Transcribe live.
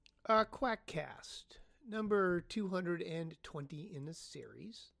Quackcast, number 220 in the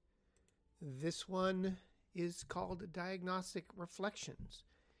series. This one is called Diagnostic Reflections,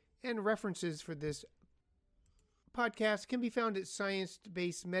 and references for this podcast can be found at Science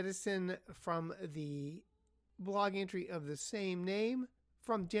Based Medicine from the blog entry of the same name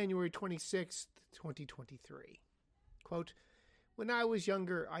from January 26th, 2023. Quote, "When I was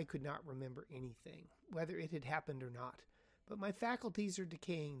younger, I could not remember anything, whether it had happened or not. But my faculties are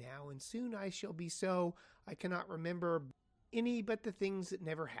decaying now, and soon I shall be so I cannot remember any but the things that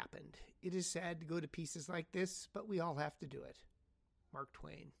never happened. It is sad to go to pieces like this, but we all have to do it." Mark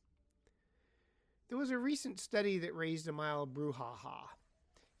Twain. There was a recent study that raised a mild brouhaha.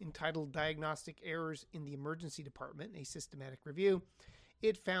 Entitled Diagnostic Errors in the Emergency Department, a systematic review,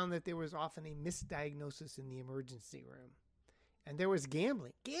 it found that there was often a misdiagnosis in the emergency room. And there was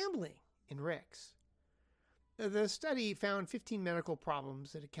gambling in RICS. The study found 15 medical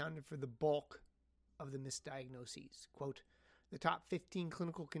problems that accounted for the bulk of the misdiagnoses. Quote, "The top 15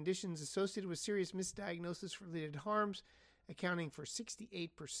 clinical conditions associated with serious misdiagnosis-related harms, accounting for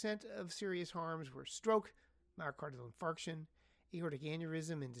 68% of serious harms, were stroke, myocardial infarction, aortic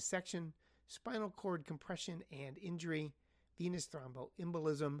aneurysm and dissection, spinal cord compression and injury, venous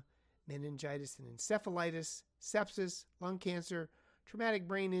thromboembolism, meningitis and encephalitis, sepsis, lung cancer, traumatic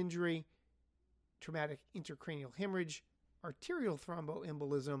brain injury, traumatic intracranial hemorrhage, arterial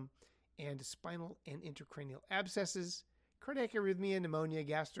thromboembolism, and spinal and intracranial abscesses, cardiac arrhythmia, pneumonia,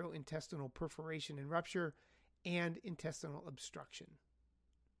 gastrointestinal perforation and rupture, and intestinal obstruction."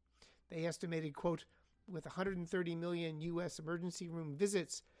 They estimated, quote, "With 130 million U.S. emergency room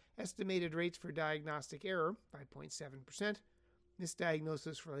visits, estimated rates for diagnostic error, 5.7%,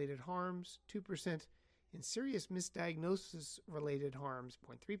 misdiagnosis-related harms, 2%, and serious misdiagnosis-related harms,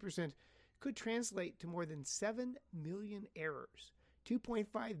 0.3%, could translate to more than 7 million errors,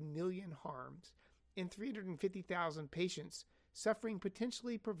 2.5 million harms, and 350,000 patients suffering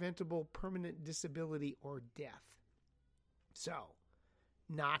potentially preventable permanent disability or death. So,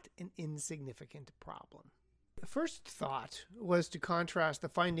 not an insignificant problem. The first thought was to contrast the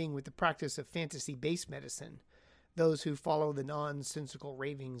finding with the practice of fantasy-based medicine, those who follow the nonsensical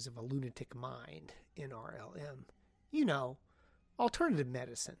ravings of a lunatic mind, NRLM. You know, alternative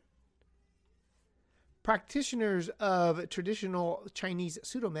medicine. Practitioners of traditional Chinese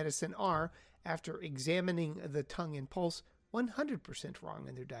pseudomedicine are, after examining the tongue and pulse, 100% wrong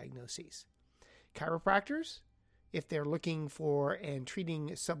in their diagnoses. Chiropractors, if they're looking for and treating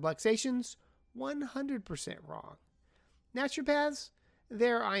subluxations, 100% wrong. Naturopaths,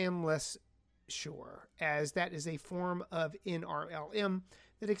 there I am less sure, as that is a form of NRLM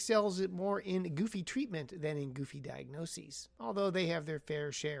that excels more in goofy treatment than in goofy diagnoses, although they have their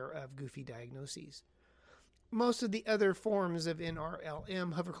fair share of goofy diagnoses. Most of the other forms of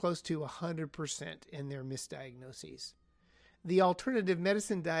NRLM hover close to 100% in their misdiagnoses. The alternative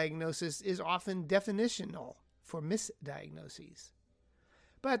medicine diagnosis is often definitional for misdiagnoses.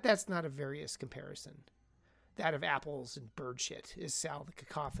 But that's not a various comparison. That of apples and bird shit, as Sal the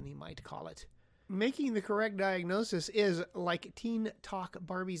Cacophony might call it. Making the correct diagnosis is, like Teen Talk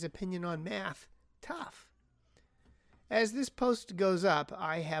Barbie's opinion on math, tough. As this post goes up,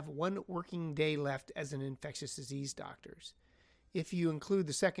 I have 1 working day left as an infectious disease doctor. If you include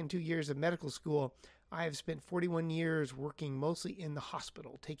the second 2 years of medical school, I have spent 41 years working mostly in the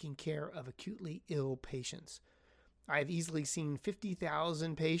hospital, taking care of acutely ill patients. I have easily seen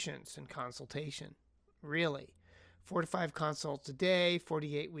 50,000 patients in consultation. Really. 4 to 5 consults a day,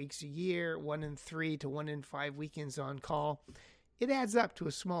 48 weeks a year, 1 in 3 to 1 in 5 weekends on call. It adds up to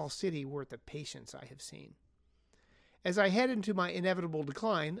a small city worth of patients I have seen. As I head into my inevitable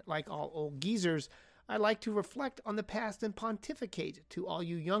decline, like all old geezers, I like to reflect on the past and pontificate to all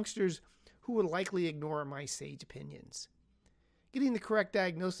you youngsters who would likely ignore my sage opinions. Getting the correct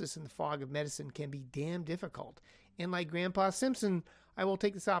diagnosis in the fog of medicine can be damn difficult, and like Grandpa Simpson, I will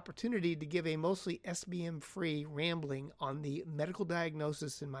take this opportunity to give a mostly SBM-free rambling on the medical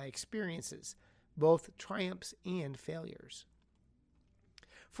diagnosis and my experiences, both triumphs and failures.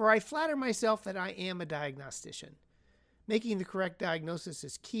 For I flatter myself that I am a diagnostician. Making the correct diagnosis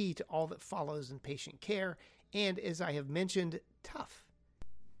is key to all that follows in patient care, and as I have mentioned, tough.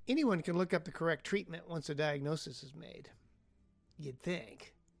 Anyone can look up the correct treatment once a diagnosis is made. You'd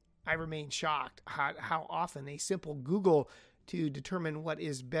think. I remain shocked how often a simple Google to determine what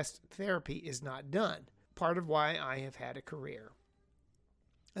is best therapy is not done, part of why I have had a career.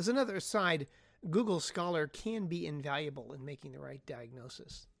 As another aside, Google Scholar can be invaluable in making the right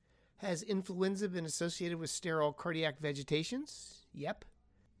diagnosis. Has influenza been associated with sterile cardiac vegetations? Yep.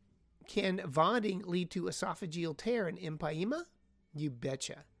 Can vomiting lead to esophageal tear and empyema? You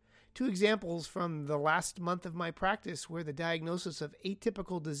betcha. Two examples from the last month of my practice where the diagnosis of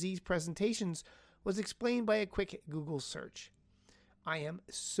atypical disease presentations was explained by a quick Google search. I am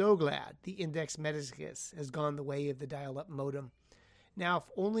so glad the Index Medicus has gone the way of the dial-up modem. Now, if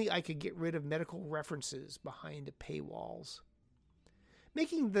only I could get rid of medical references behind paywalls.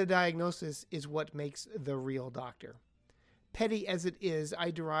 Making the diagnosis is what makes the real doctor. Petty as it is,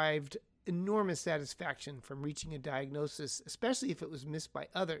 I derived enormous satisfaction from reaching a diagnosis, especially if it was missed by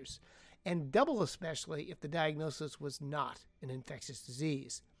others, and double especially if the diagnosis was not an infectious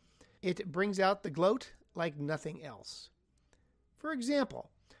disease. It brings out the gloat like nothing else. For example,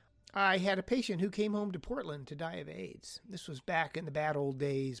 I had a patient who came home to Portland to die of AIDS. This was back in the bad old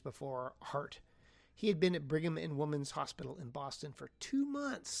days before HAART. He had been at Brigham and Women's Hospital in Boston for 2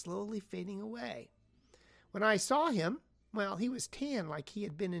 months, slowly fading away. When I saw him, well, he was tan like he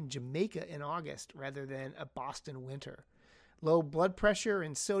had been in Jamaica in August rather than a Boston winter. Low blood pressure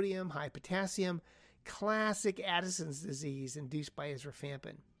and sodium, high potassium, classic Addison's disease induced by his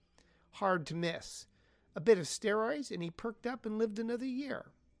rifampin. Hard to miss. A bit of steroids and he perked up and lived another year.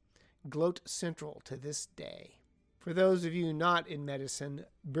 Gloat central to this day. For those of you not in medicine,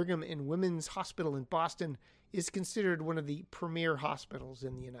 Brigham and Women's Hospital in Boston is considered one of the premier hospitals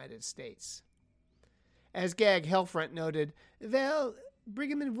in the United States. As Gag Hellfront noted, well,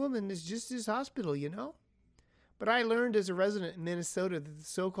 Brigham and Women is just his hospital, you know. But I learned as a resident in Minnesota that the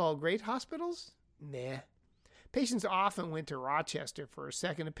so-called great hospitals? Meh. Patients often went to Rochester for a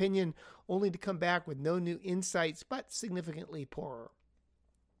second opinion, only to come back with no new insights, but significantly poorer.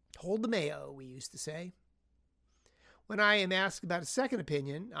 Hold the Mayo, we used to say. When I am asked about a second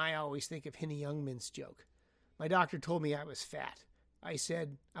opinion, I always think of Henny Youngman's joke. My doctor told me I was fat. I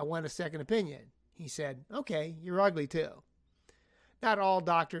said, I want a second opinion. He said, okay, you're ugly too. Not all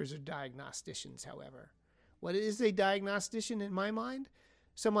doctors are diagnosticians, however. What is a diagnostician in my mind?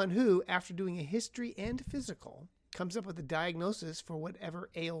 Someone who, after doing a history and physical, comes up with a diagnosis for whatever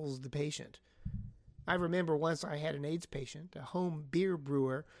ails the patient. I remember once I had an AIDS patient, a home beer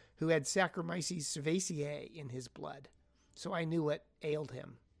brewer, who had Saccharomyces cerevisiae in his blood. So I knew what ailed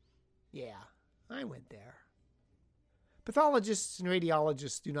him. Yeah, I went there. Pathologists and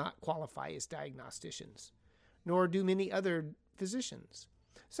radiologists do not qualify as diagnosticians, nor do many other physicians.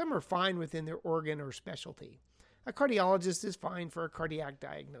 Some are fine within their organ or specialty. A cardiologist is fine for a cardiac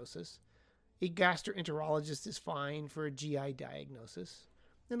diagnosis. A gastroenterologist is fine for a GI diagnosis.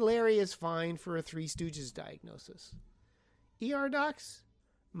 And Larry is fine for a Three Stooges diagnosis. ER docs,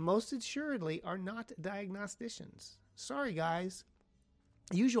 most assuredly, are not diagnosticians. Sorry, guys.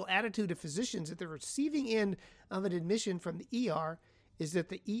 The usual attitude of physicians at the receiving end of an admission from the ER is that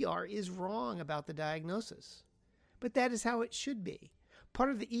the ER is wrong about the diagnosis. But that is how it should be. Part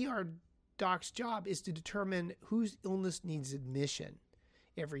of the ER doc's job is to determine whose illness needs admission.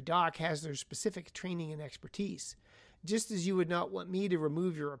 Every doc has their specific training and expertise. Just as you would not want me to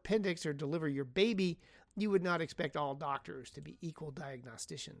remove your appendix or deliver your baby, you would not expect all doctors to be equal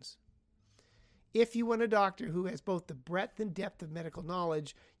diagnosticians. If you want a doctor who has both the breadth and depth of medical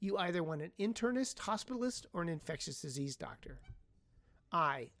knowledge, you either want an internist, hospitalist, or an infectious disease doctor.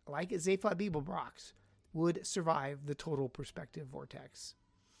 I, like Zaphod Beeblebrox, would survive the total perspective vortex.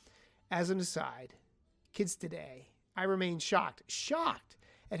 As an aside, kids today, I remain shocked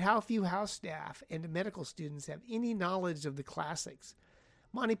at how few house staff and medical students have any knowledge of the classics.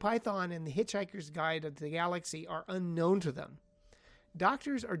 Monty Python and the Hitchhiker's Guide to the Galaxy are unknown to them.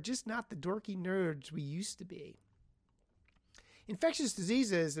 Doctors are just not the dorky nerds we used to be. Infectious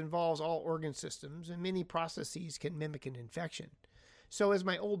diseases involves all organ systems, and many processes can mimic an infection. So as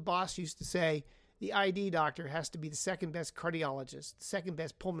my old boss used to say, the ID doctor has to be the second best cardiologist, second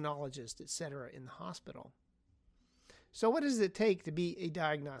best pulmonologist, etc. in the hospital. So what does it take to be a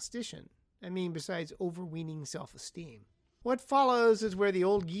diagnostician? I mean, besides overweening self-esteem. What follows is where the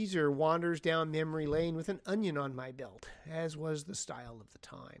old geezer wanders down memory lane with an onion on my belt, as was the style of the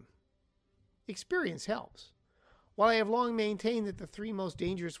time. Experience helps. While I have long maintained that the three most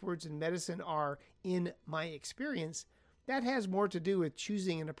dangerous words in medicine are, in my experience, that has more to do with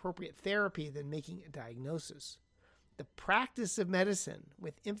choosing an appropriate therapy than making a diagnosis. The practice of medicine,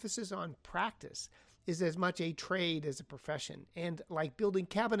 with emphasis on practice, is as much a trade as a profession, and like building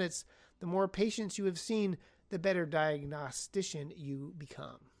cabinets, the more patients you have seen, the better diagnostician you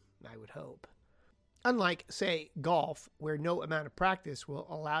become, I would hope. Unlike, say, golf, where no amount of practice will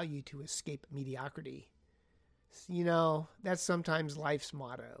allow you to escape mediocrity. You know, that's sometimes life's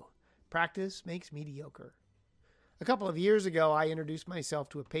motto. Practice makes mediocre. A couple of years ago, I introduced myself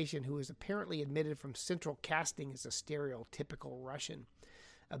to a patient who was apparently admitted from central casting as a stereotypical Russian.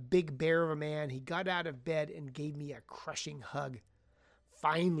 A big bear of a man, he got out of bed and gave me a crushing hug.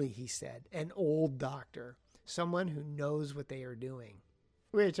 Finally, he said, an old doctor, someone who knows what they are doing.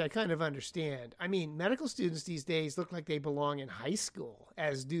 Which I kind of understand. I mean, medical students these days look like they belong in high school,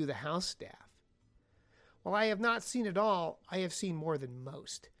 as do the house staff. While I have not seen it all, I have seen more than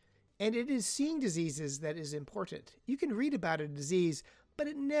most. And it is seeing diseases that is important. You can read about a disease, but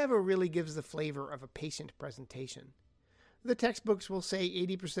it never really gives the flavor of a patient presentation. The textbooks will say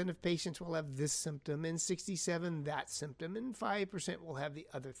 80% of patients will have this symptom, and 67% that symptom, and 5% will have the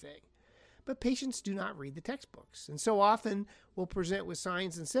other thing. But patients do not read the textbooks, and so often will present with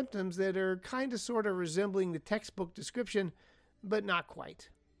signs and symptoms that are kind of sort of resembling the textbook description, but not quite.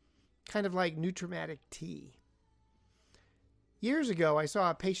 Kind of like new traumatic T. Years ago, I saw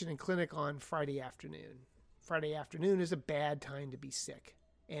a patient in clinic on Friday afternoon. Friday afternoon is a bad time to be sick,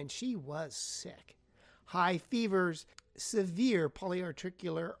 and she was sick. High fevers, severe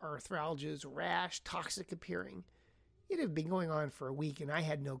polyarticular arthralgias, rash, toxic appearing. It had been going on for a week, and I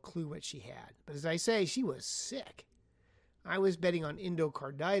had no clue what she had. But as I say, she was sick. I was betting on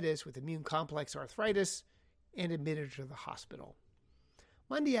endocarditis with immune complex arthritis and admitted her to the hospital.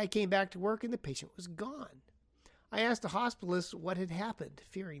 Monday, I came back to work, and the patient was gone. I asked the hospitalist what had happened,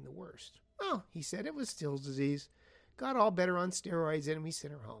 fearing the worst. Oh, he said it was Still's disease. Got all better on steroids, and we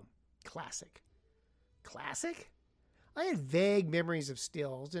sent her home. Classic. Classic? I had vague memories of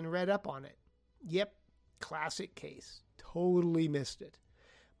Still's and read up on it. Yep, classic case. Totally missed it.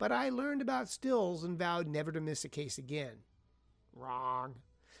 But I learned about Still's and vowed never to miss a case again. Wrong.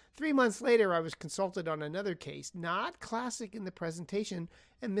 3 months later, I was consulted on another case, not classic in the presentation,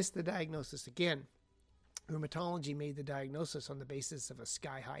 and missed the diagnosis again. Rheumatology made the diagnosis on the basis of a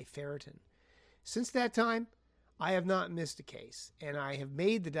sky-high ferritin. Since that time, I have not missed a case, and I have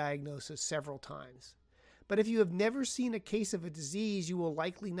made the diagnosis several times. But if you have never seen a case of a disease, you will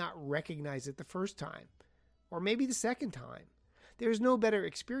likely not recognize it the first time, or maybe the second time. There is no better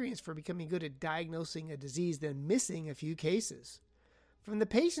experience for becoming good at diagnosing a disease than missing a few cases. From the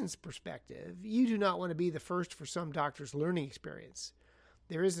patient's perspective, you do not want to be the first for some doctor's learning experience.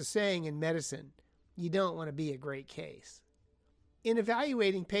 There is a saying in medicine, you don't want to be a great case. In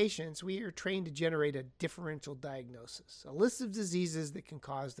evaluating patients, we are trained to generate a differential diagnosis, a list of diseases that can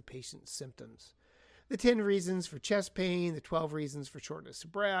cause the patient's symptoms. The 10 reasons for chest pain, the 12 reasons for shortness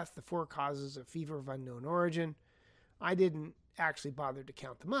of breath, the 4 causes of fever of unknown origin. I didn't actually bother to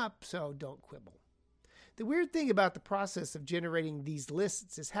count them up, so don't quibble. The weird thing about the process of generating these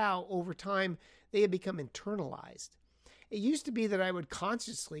lists is how, over time, they have become internalized. It used to be that I would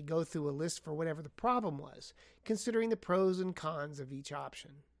consciously go through a list for whatever the problem was, considering the pros and cons of each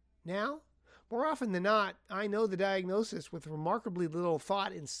option. Now, more often than not, I know the diagnosis with remarkably little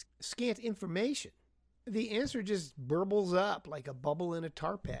thought and scant information. The answer just burbles up like a bubble in a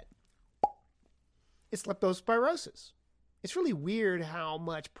tar pit. It's leptospirosis. It's really weird how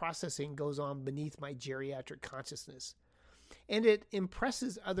much processing goes on beneath my geriatric consciousness. And it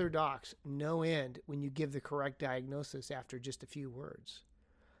impresses other docs no end when you give the correct diagnosis after just a few words.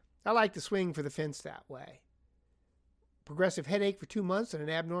 I like to swing for the fence that way. Progressive headache for 2 months and an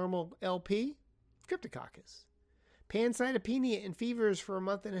abnormal LP? Cryptococcus. Pancytopenia and fevers for a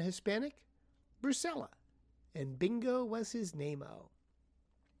month in a Hispanic? Brucella. And bingo was his name-o.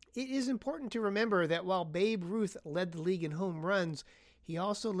 It is important to remember that while Babe Ruth led the league in home runs, he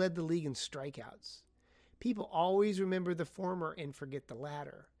also led the league in strikeouts. People always remember the former and forget the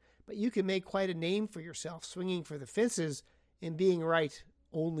latter, but you can make quite a name for yourself swinging for the fences and being right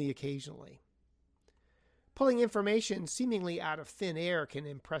only occasionally. Pulling information seemingly out of thin air can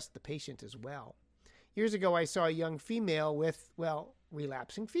impress the patient as well. Years ago, I saw a young female with,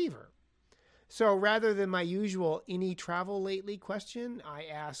 relapsing fever. So rather than my usual "any travel lately" question, I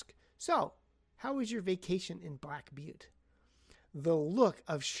ask, "So, how was your vacation in Black Butte?" The look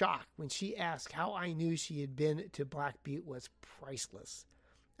of shock when she asked how I knew she had been to Black Butte was priceless.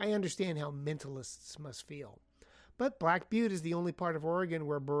 I understand how mentalists must feel. But Black Butte is the only part of Oregon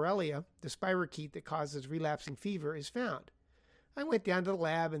where Borrelia, the spirochete that causes relapsing fever, is found. I went down to the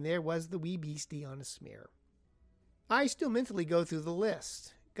lab and there was the wee beastie on a smear. I still mentally go through the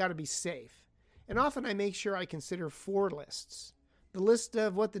list. Gotta be safe. And often I make sure I consider 4 lists. The list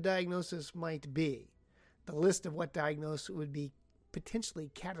of what the diagnosis might be. The list of what diagnosis would be potentially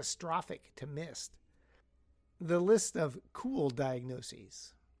catastrophic to miss. The list of cool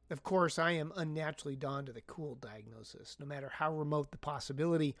diagnoses. Of course, I am unnaturally drawn to the cool diagnosis, no matter how remote the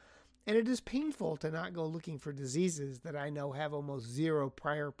possibility, and it is painful to not go looking for diseases that I know have almost zero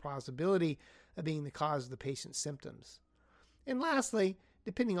prior plausibility of being the cause of the patient's symptoms. And lastly,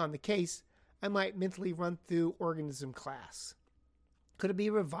 depending on the case, I might mentally run through organism class. Could it be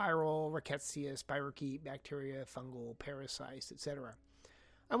viral, rickettsia, spirochete, bacteria, fungal, parasites, etc.?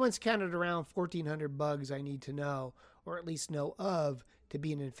 I once counted around 1,400 bugs I need to know, or at least know of, to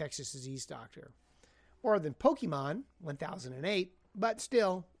be an infectious disease doctor. More than Pokemon, 1,008, but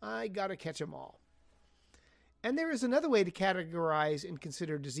still, I gotta catch 'em all. And there is another way to categorize and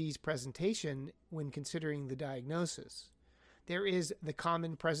consider disease presentation when considering the diagnosis. There is the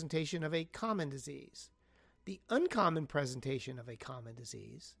common presentation of a common disease, the uncommon presentation of a common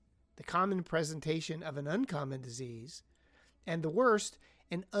disease, the common presentation of an uncommon disease, and the worst,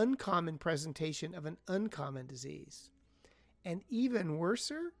 an uncommon presentation of an uncommon disease. And even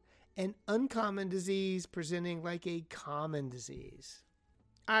worser, an uncommon disease presenting like a common disease.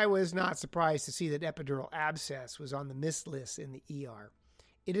 I was not surprised to see that epidural abscess was on the miss list in the ER.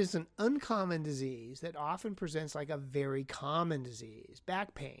 It is an uncommon disease that often presents like a very common disease,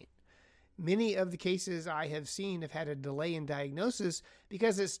 back pain. Many of the cases I have seen have had a delay in diagnosis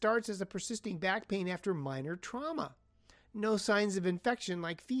because it starts as a persisting back pain after minor trauma. No signs of infection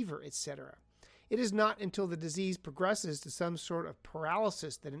like fever, etc. It is not until the disease progresses to some sort of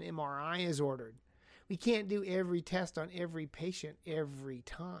paralysis that an MRI is ordered. We can't do every test on every patient every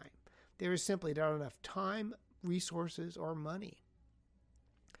time. There is simply not enough time, resources, or money.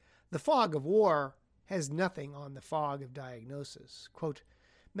 The fog of war has nothing on the fog of diagnosis. Quote,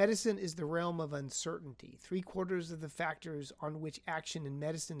 medicine is the realm of uncertainty. 3/4 of the factors on which action in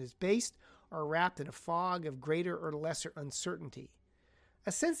medicine is based are wrapped in a fog of greater or lesser uncertainty.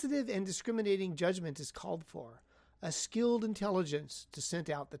 A sensitive and discriminating judgment is called for, a skilled intelligence to scent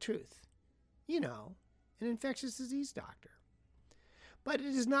out the truth. You know, an infectious disease doctor. But it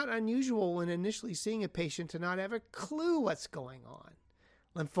is not unusual when initially seeing a patient to not have a clue what's going on.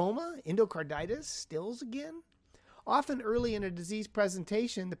 Lymphoma, endocarditis, Stills again? Often early in a disease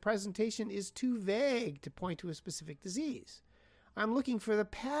presentation, the presentation is too vague to point to a specific disease. I'm looking for the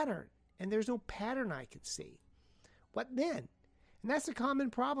pattern, and there's no pattern I can see. What then? And that's a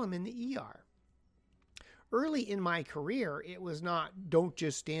common problem in the ER. Early in my career, it was not, don't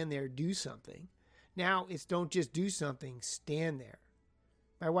just stand there, do something. Now it's don't just do something, stand there.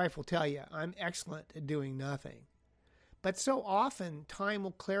 My wife will tell you, I'm excellent at doing nothing. But so often, time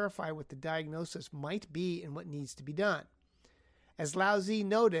will clarify what the diagnosis might be and what needs to be done. As Lao Tzu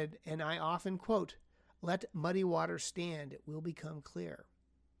noted, and I often quote, let muddy water stand, it will become clear.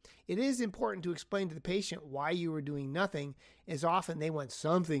 It is important to explain to the patient why you are doing nothing, as often they want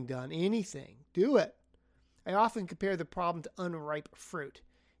something done, anything. Do it. I often compare the problem to unripe fruit.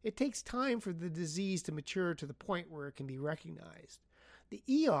 It takes time for the disease to mature to the point where it can be recognized. The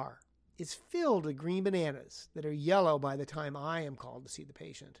ER is filled with green bananas that are yellow by the time I am called to see the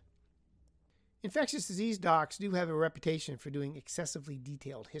patient. Infectious disease docs do have a reputation for doing excessively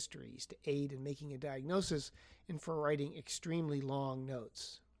detailed histories to aid in making a diagnosis and for writing extremely long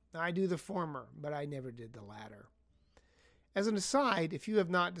notes. I do the former, but I never did the latter. As an aside, if you have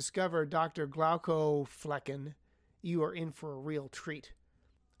not discovered Dr. Glauco Flecken, you are in for a real treat.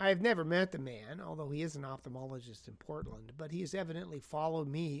 I have never met the man, although he is an ophthalmologist in Portland, but he has evidently followed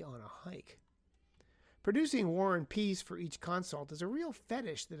me on a hike. Producing War and Peace for each consult is a real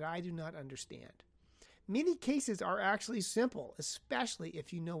fetish that I do not understand. Many cases are actually simple, especially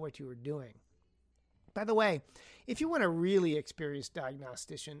if you know what you are doing. By the way, if you want a really experienced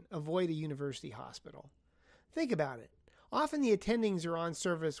diagnostician, avoid a university hospital. Think about it. Often the attendings are on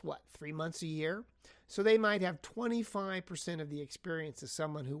service, 3 months a year? So they might have 25% of the experience of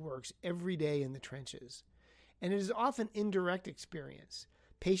someone who works every day in the trenches. And it is often indirect experience.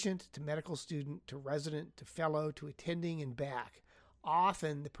 Patient to medical student to resident to fellow to attending and back.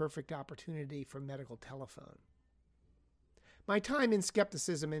 Often the perfect opportunity for medical telephone. My time in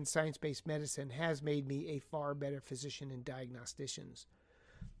skepticism in science-based medicine has made me a far better physician and diagnosticians.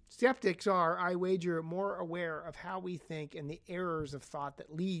 Skeptics are, I wager, more aware of how we think and the errors of thought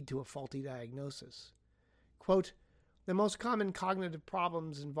that lead to a faulty diagnosis. Quote, the most common cognitive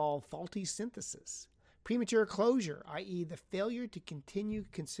problems involve faulty synthesis. Premature closure, i.e. the failure to continue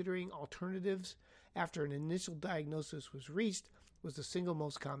considering alternatives after an initial diagnosis was reached, was the single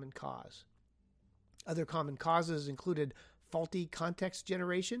most common cause. Other common causes included faulty context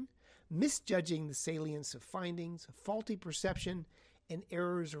generation, misjudging the salience of findings, faulty perception, and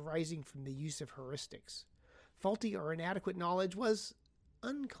errors arising from the use of heuristics. Faulty or inadequate knowledge was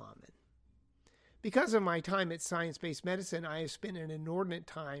uncommon. Because of my time at science-based medicine, I have spent an inordinate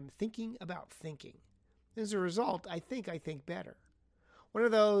time thinking about thinking. As a result, I think better. One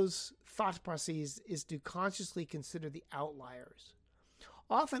of those thought processes is to consciously consider the outliers.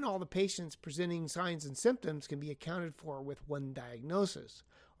 Often all the patients presenting signs and symptoms can be accounted for with one diagnosis,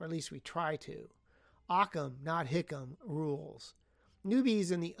 or at least we try to. Occam, not Hickam, rules.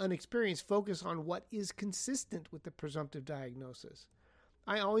 Newbies and the unexperienced focus on what is consistent with the presumptive diagnosis.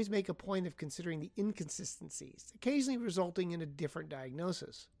 I always make a point of considering the inconsistencies, occasionally resulting in a different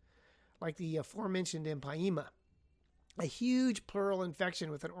diagnosis, like the aforementioned empyema, a huge pleural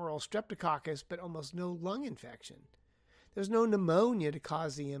infection with an oral streptococcus but almost no lung infection. There's no pneumonia to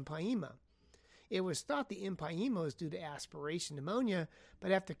cause the empyema. It was thought the empyema was due to aspiration pneumonia,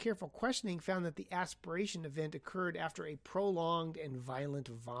 but after careful questioning found that the aspiration event occurred after a prolonged and violent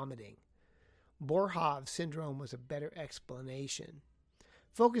vomiting. Boerhaave syndrome was a better explanation.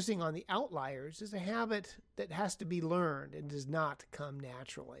 Focusing on the outliers is a habit that has to be learned and does not come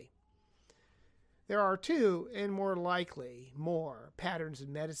naturally. There are two, and more likely more, patterns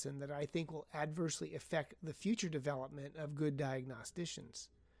in medicine that I think will adversely affect the future development of good diagnosticians.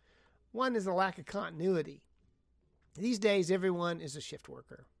 One is a lack of continuity. These days, everyone is a shift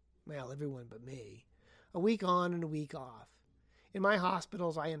worker. Well, everyone but me. A week on and a week off. In my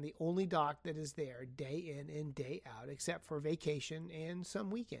hospitals, I am the only doc that is there day in and day out, except for vacation and some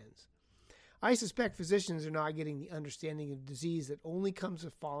weekends. I suspect physicians are not getting the understanding of disease that only comes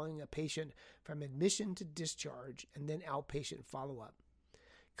with following a patient from admission to discharge and then outpatient follow-up.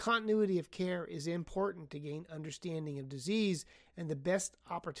 Continuity of care is important to gain understanding of disease and the best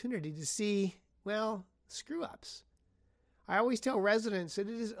opportunity to see, well, screw-ups. I always tell residents that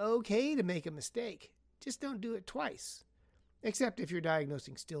it is okay to make a mistake. Just don't do it twice, except if you're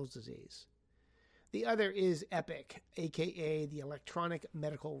diagnosing Still's disease. The other is EPIC, aka the electronic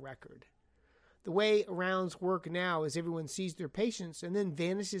medical record. The way rounds work now is everyone sees their patients and then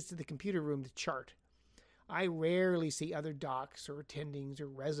vanishes to the computer room to chart. I rarely see other docs or attendings or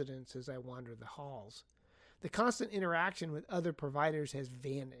residents as I wander the halls. The constant interaction with other providers has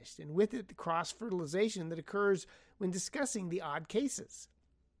vanished, and with it the cross-fertilization that occurs when discussing the odd cases.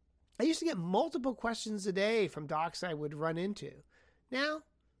 I used to get multiple questions a day from docs I would run into. Now,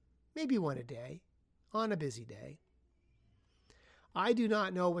 maybe one a day, on a busy day. I do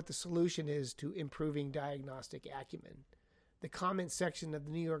not know what the solution is to improving diagnostic acumen. The comment section of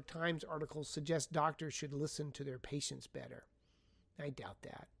the New York Times articles suggest doctors should listen to their patients better. I doubt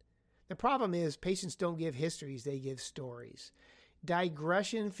that. The problem is patients don't give histories, they give stories.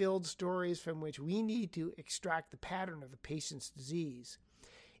 Digression-filled stories from which we need to extract the pattern of the patient's disease.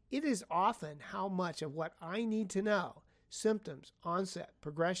 It is often how much of what I need to know, symptoms, onset,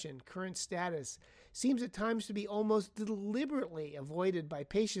 progression, current status, seems at times to be almost deliberately avoided by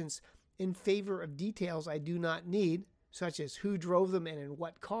patients in favor of details I do not need, such as who drove them and in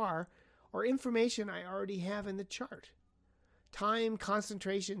what car, or information I already have in the chart. Time,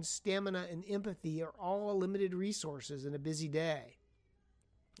 concentration, stamina, and empathy are all limited resources in a busy day.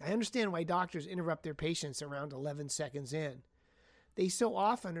 I understand why doctors interrupt their patients around 11 seconds in. They so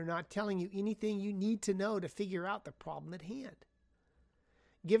often are not telling you anything you need to know to figure out the problem at hand.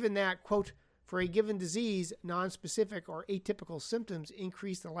 Given that, quote, for a given disease, nonspecific or atypical symptoms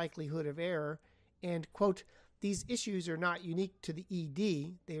increase the likelihood of error, and, quote, these issues are not unique to the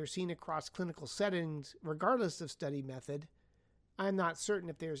ED, they are seen across clinical settings regardless of study method, I'm not certain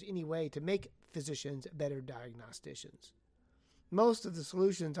if there's any way to make physicians better diagnosticians. Most of the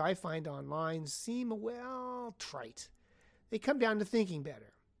solutions I find online seem, well, trite. They come down to thinking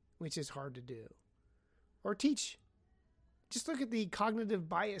better, which is hard to do. Or teach. Just look at the Cognitive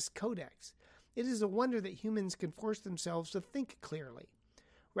Bias Codex. It is a wonder that humans can force themselves to think clearly.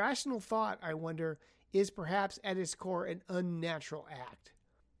 Rational thought, I wonder, is perhaps at its core an unnatural act.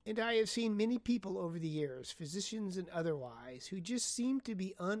 And I have seen many people over the years, physicians and otherwise, who just seem to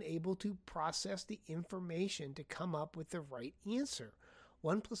be unable to process the information to come up with the right answer.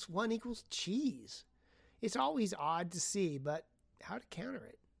 1 + 1 = cheese. It's always odd to see, but how to counter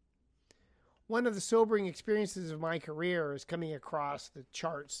it? One of the sobering experiences of my career is coming across the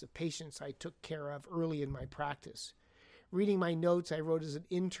charts of patients I took care of early in my practice. Reading my notes I wrote as an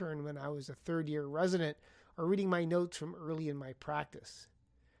intern when I was a third-year resident, or reading my notes from early in my practice.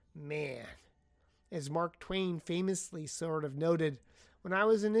 Man, as Mark Twain famously sort of noted, when I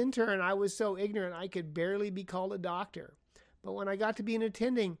was an intern, I was so ignorant I could barely be called a doctor. But when I got to be an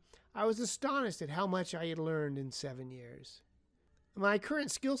attending, I was astonished at how much I had learned in 7 years. My current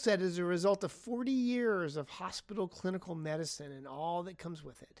skill set is a result of 40 years of hospital clinical medicine and all that comes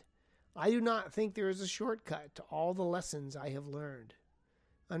with it. I do not think there is a shortcut to all the lessons I have learned,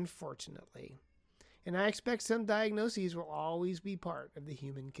 unfortunately. And I expect some diagnoses will always be part of the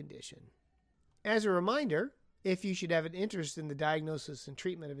human condition. As a reminder, if you should have an interest in the diagnosis and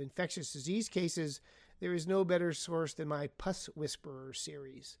treatment of infectious disease cases, there is no better source than my Pus Whisperer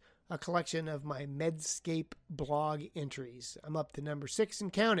series, a collection of my Medscape blog entries. I'm up to number 6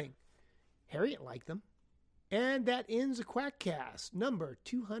 and counting. Harriet liked them. And that ends a Quackcast, number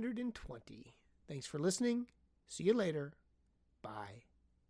 220. Thanks for listening. See you later. Bye.